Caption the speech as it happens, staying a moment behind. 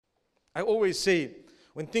I always say,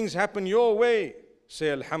 when things happen your way,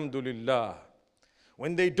 say Alhamdulillah.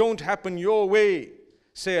 When they don't happen your way,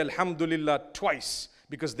 say Alhamdulillah twice,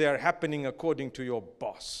 because they are happening according to your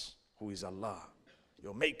boss, who is Allah,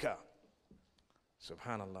 your maker.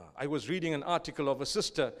 Subhanallah. I was reading an article of a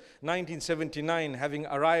sister, 1979, having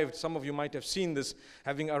arrived, some of you might have seen this,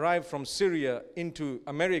 having arrived from Syria into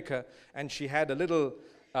America, and she had a little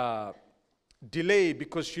delay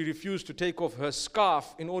because she refused to take off her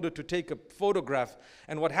scarf in order to take a photograph.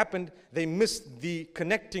 And what happened? They missed the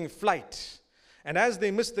connecting flight. And as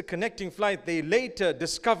they missed the connecting flight, they later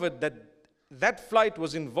discovered that that flight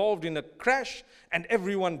was involved in a crash and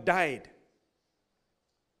everyone died.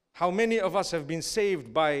 How many of us have been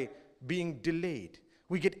saved by being delayed?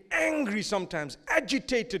 We get angry sometimes,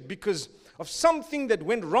 agitated because of something that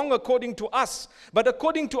went wrong according to us. But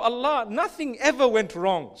according to Allah, nothing ever went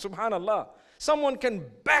wrong. Subhanallah. Someone can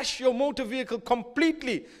bash your motor vehicle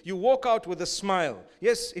completely. You walk out with a smile.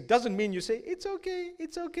 Yes, it doesn't mean you say, it's okay,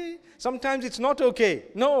 it's okay. Sometimes it's not okay.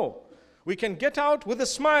 No. We can get out with a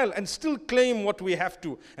smile and still claim what we have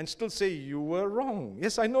to and still say, you were wrong.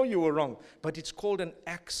 Yes, I know you were wrong. But it's called an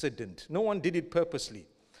accident. No one did it purposely.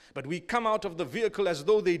 But we come out of the vehicle as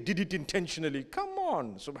though they did it intentionally. Come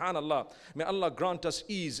on, subhanallah. May Allah grant us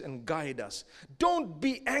ease and guide us. Don't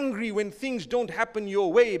be angry when things don't happen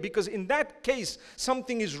your way, because in that case,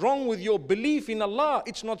 something is wrong with your belief in Allah.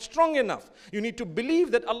 It's not strong enough. You need to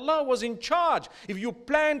believe that Allah was in charge. If you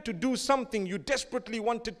planned to do something, you desperately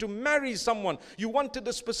wanted to marry someone, you wanted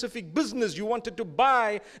a specific business, you wanted to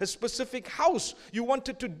buy a specific house, you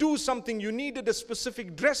wanted to do something, you needed a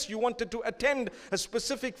specific dress, you wanted to attend a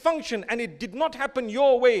specific function, and it did not happen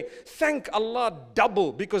your way, thank Allah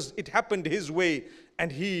double, because it happened His way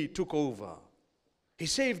and He took over. He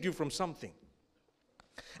saved you from something.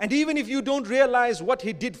 And even if you don't realize what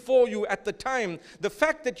He did for you at the time, the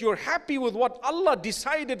fact that you're happy with what Allah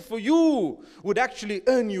decided for you would actually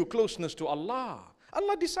earn you closeness to Allah.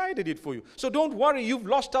 Allah decided it for you. So don't worry, you've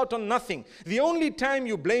lost out on nothing. The only time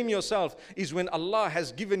you blame yourself is when Allah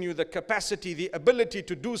has given you the capacity, the ability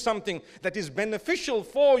to do something that is beneficial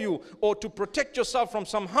for you or to protect yourself from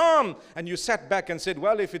some harm, and you sat back and said,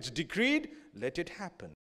 well, if it's decreed, let it happen.